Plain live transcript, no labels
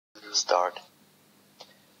Start.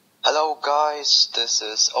 Hello guys, this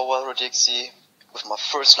is Rodixie with my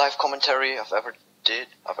first live commentary I've ever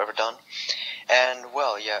done. And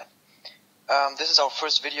well, yeah, this is our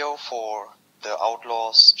first video for the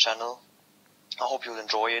Outlaws channel. I hope you'll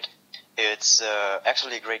enjoy it. It's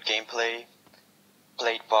actually a great gameplay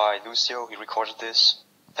played by Lucio. He recorded this.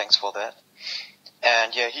 Thanks for that.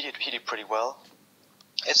 And yeah, he did pretty well.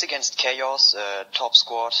 It's against KaoS, a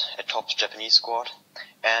top Japanese squad,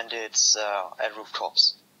 and it's at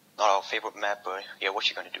rooftops. Not our favorite map, but yeah, what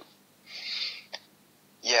you gonna do?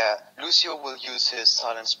 Yeah, Lucio will use his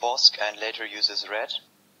Silence Bosk and later uses Red,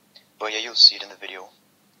 but yeah, you'll see it in the video.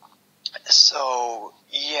 So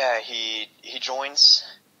yeah, he joins,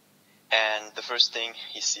 and the first thing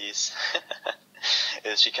he sees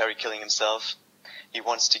is Shikari killing himself. He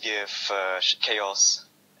wants to give KaoS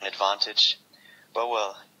an advantage. But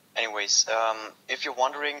well, anyways, if you're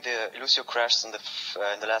wondering, the Lucio crashed in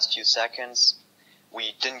the last few seconds.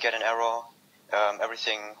 We didn't get an error.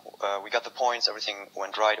 We got the points. Everything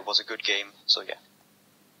went right. It was a good game. So yeah.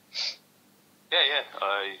 Yeah,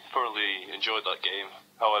 I thoroughly enjoyed that game.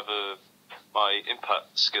 However, my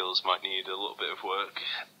impact skills might need a little bit of work,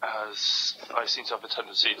 as I seem to have a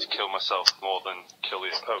tendency to kill myself more than kill the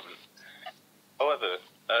opponent. However,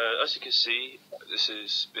 as you can see,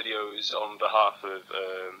 this video is on behalf of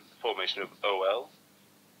formation of OL,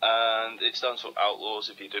 and it stands for Outlaws.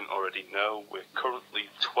 If you didn't already know, we're currently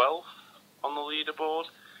 12th on the leaderboard,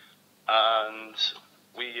 and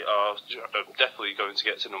we are definitely going to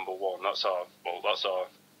get to number 1. That's our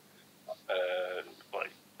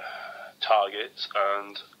target,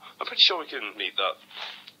 and I'm pretty sure we can meet that.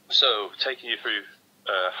 So, taking you through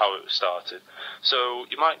how it started. So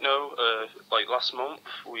you might know, like last month,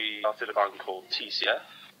 we started a clan called TCF.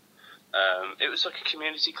 It was like a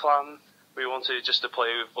community clan. We wanted just to play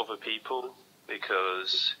with other people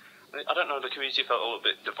because, I don't know, the community felt a little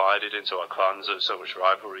bit divided into our clans. There was so much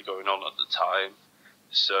rivalry going on at the time.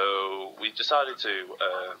 So we decided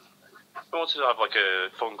we wanted to have like a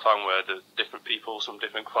fun clan where the different people, some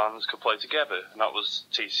different clans could play together, and that was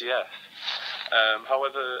TCF.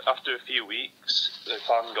 However, after a few weeks, the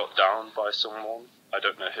clan got down by someone, I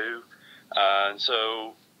don't know who, and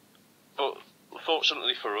so, but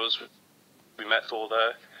fortunately for us, we met Thor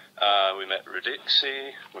there, we met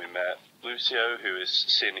Rodixie, we met Lucio, who is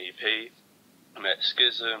CNEP, we met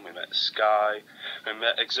Schism, we met Sky, we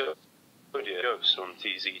met KaoS from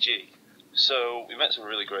TZG. So we met some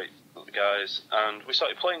really great guys, and we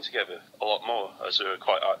started playing together a lot more as we were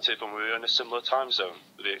quite active, and we were in a similar time zone,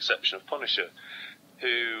 with the exception of Punisher,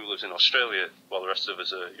 who lives in Australia, while the rest of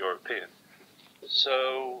us are European.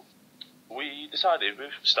 So we decided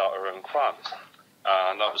we'd start our own clan,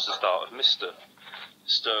 and that was the start of Mister.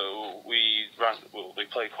 So we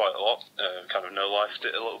played quite a lot, kind of no-lifed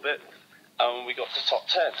it a little bit, and we got to top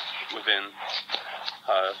 10 within,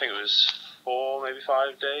 I think it was 4, maybe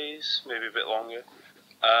 5 days, maybe a bit longer.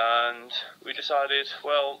 And we decided,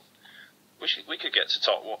 well, we could get to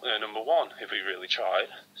number 1 if we really tried.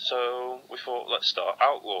 So we thought, let's start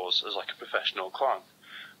Outlaws as like a professional clan.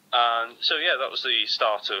 And so yeah, that was the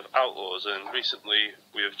start of Outlaws. And recently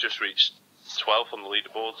we have just reached 12th on the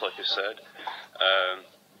leaderboard, like I said.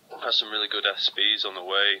 Has some really good SBs on the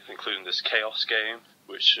way, including this KaoS game,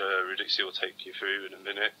 which Rodixie will take you through in a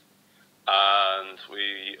minute. And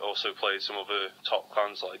we also played some other top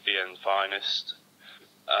clans like BN Finest.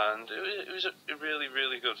 And it was a really,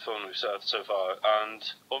 really good fun we've had so far. And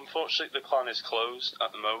unfortunately, the clan is closed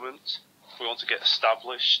at the moment. We want to get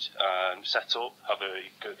established and set up, have a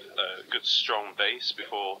good strong base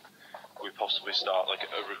before we possibly start like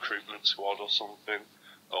a recruitment squad or something,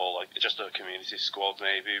 or like just a community squad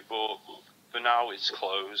maybe. But for now, it's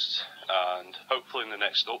closed, and hopefully in the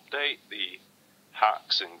next update, the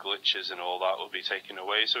hacks and glitches and all that will be taken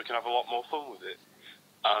away, so we can have a lot more fun with it.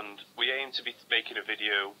 And we aim to be making a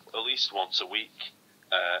video at least once a week,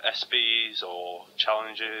 SBs or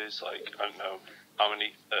challenges, like, I don't know, how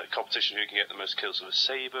many competition who can get the most kills with a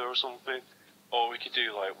saber or something, or we could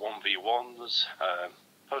do like 1v1s,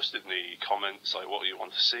 post in the comments like what you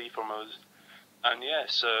want to see from us. And yeah,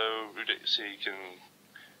 so Rodixie can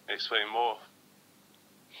explain more.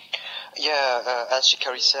 Yeah, as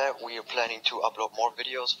Shikari said, we are planning to upload more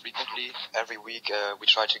videos frequently. Every week we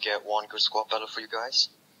try to get one good squad battle for you guys.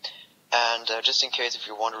 And just in case if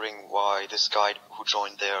you're wondering why this guy who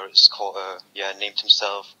joined there is named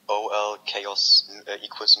himself OL KaoS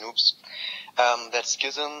equals noobs, that's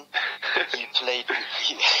Schism. He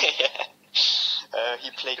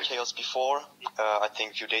played KaoS before, I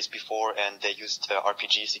think a few days before, and they used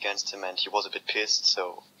RPGs against him, and he was a bit pissed.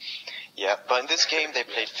 So yeah, but in this game they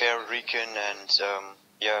played fair Recon, and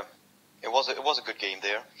yeah, it was a good game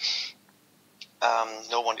there.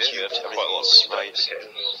 No one queued, everything was right.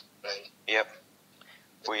 Yep.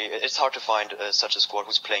 It's hard to find such a squad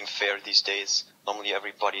who's playing fair these days. Normally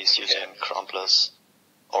everybody's using crumplers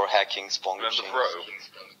or hacking spawn machines. Remember Bro?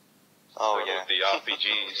 Oh yeah. With the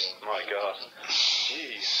RPGs. My god.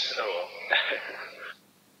 Jeez. Oh well.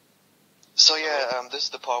 So yeah, this is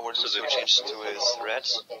the part where Lucio changed to his red,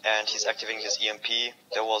 and he's activating his EMP.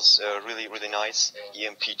 That was really nice.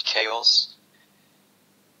 EMP'd KaoS.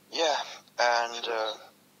 Yeah, and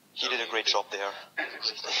he did a great job there.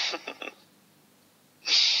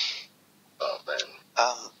 Oh man.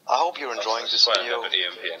 I hope you're enjoying this video. I never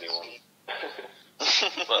EMP anyone.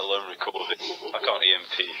 Let alone record it. I can't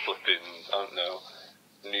EMP flipping, I don't know,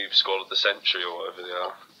 Noob Squad of the Century or whatever they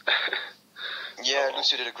are. Yeah,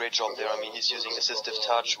 Lucio did a great job there. I mean, he's using assistive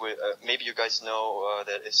touch. Maybe you guys know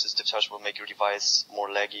that assistive touch will make your device more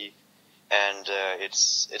laggy, and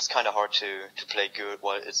it's kind of hard to play good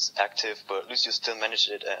while it's active. But Lucio still managed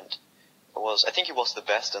it, and I think he was the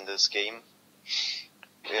best in this game.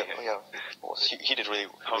 Yeah. He did really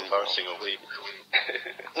How embarrassing a week.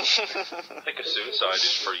 I think I suicided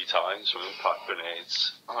 3 times from impact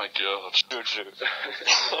grenades. Oh my god. True.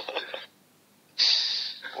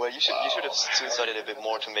 Well, you should have suicided a bit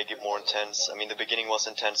more to make it more intense. I mean, the beginning was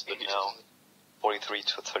intense, but now 43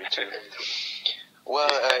 to 32. Well,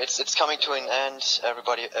 it's coming to an end.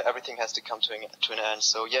 Everything has to come to an end.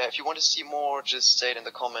 So yeah, if you want to see more, just say it in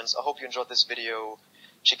the comments. I hope you enjoyed this video.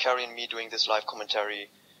 Chikari and me doing this live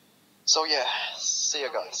commentary. So yeah, see ya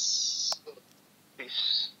guys.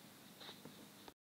 Peace.